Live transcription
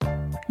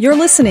You're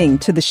listening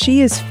to the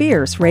She is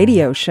Fierce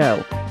radio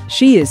show.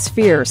 She is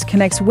Fierce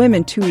connects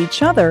women to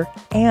each other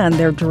and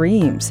their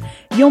dreams.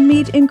 You'll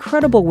meet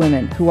incredible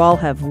women who all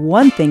have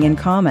one thing in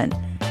common.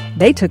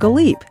 They took a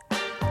leap.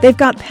 They've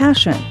got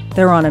passion.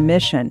 They're on a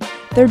mission.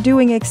 They're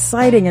doing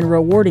exciting and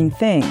rewarding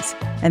things,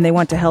 and they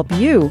want to help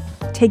you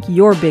take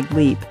your big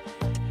leap.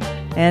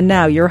 And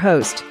now your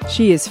host,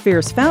 She is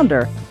Fierce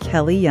founder,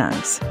 Kelly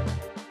Youngs.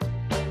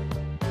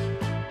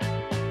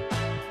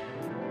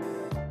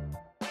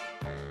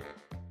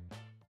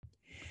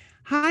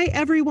 Hi,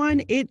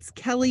 everyone. It's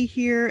Kelly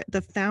here,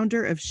 the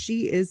founder of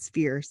She is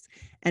Fierce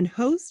and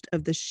host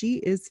of the She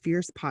is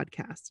Fierce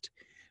podcast.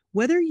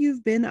 Whether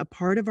you've been a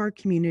part of our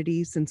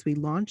community since we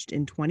launched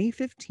in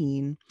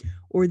 2015,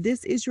 or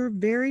this is your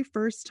very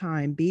first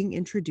time being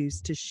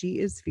introduced to She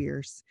is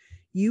Fierce,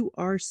 you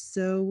are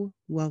so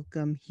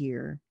welcome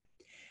here.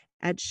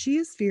 At She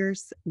is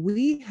Fierce,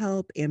 we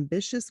help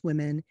ambitious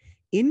women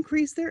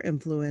increase their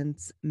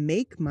influence,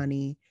 make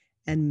money,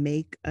 and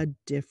make a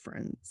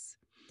difference.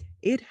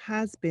 It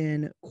has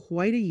been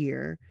quite a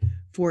year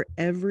for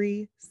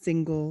every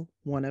single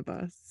one of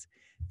us,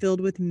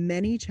 filled with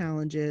many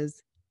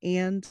challenges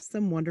and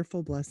some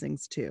wonderful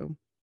blessings too.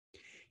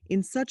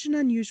 In such an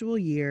unusual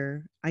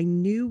year, I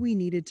knew we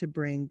needed to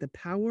bring the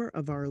power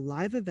of our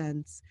live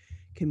events,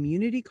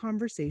 community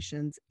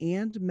conversations,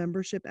 and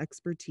membership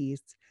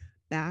expertise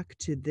back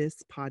to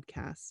this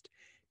podcast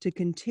to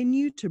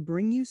continue to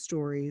bring you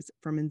stories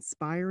from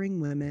inspiring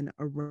women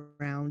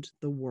around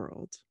the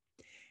world.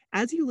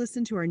 As you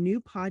listen to our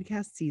new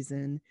podcast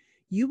season,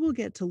 you will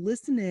get to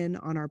listen in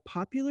on our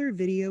popular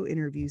video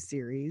interview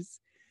series.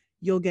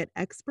 You'll get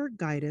expert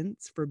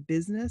guidance for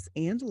business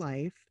and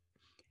life.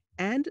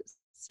 And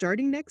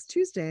starting next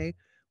Tuesday,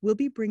 we'll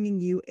be bringing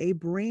you a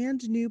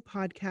brand new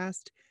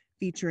podcast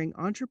featuring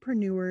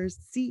entrepreneurs,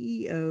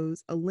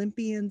 CEOs,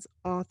 Olympians,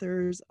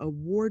 authors,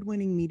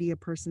 award-winning media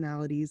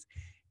personalities,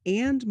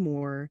 and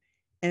more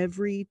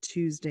every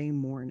Tuesday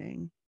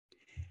morning.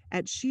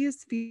 At She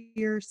is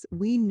Fierce,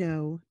 we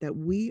know that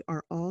we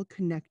are all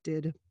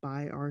connected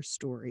by our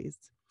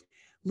stories.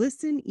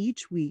 Listen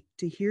each week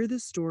to hear the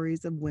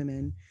stories of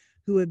women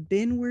who have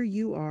been where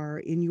you are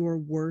in your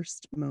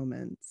worst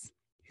moments,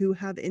 who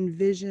have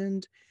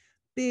envisioned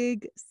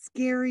big,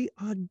 scary,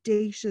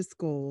 audacious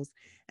goals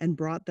and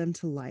brought them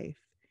to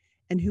life,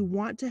 and who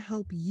want to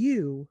help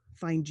you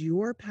find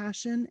your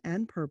passion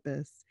and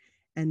purpose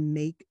and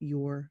make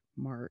your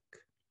mark.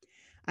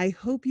 I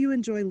hope you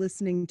enjoy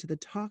listening to the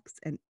talks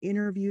and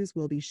interviews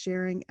we'll be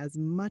sharing as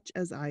much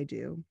as I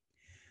do.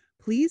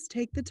 Please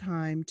take the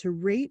time to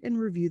rate and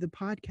review the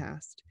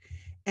podcast.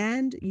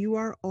 And you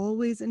are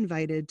always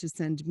invited to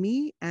send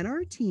me and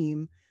our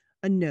team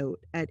a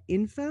note at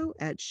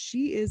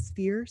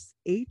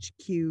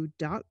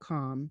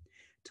info@sheisfiercehq.com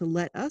to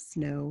let us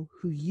know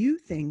who you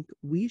think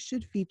we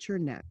should feature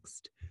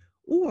next,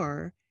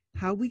 or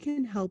how we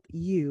can help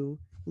you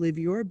live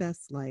your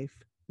best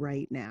life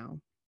right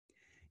now.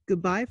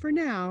 Goodbye for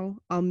now.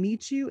 I'll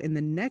meet you in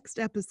the next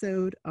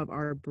episode of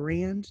our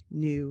brand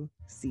new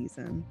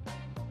season.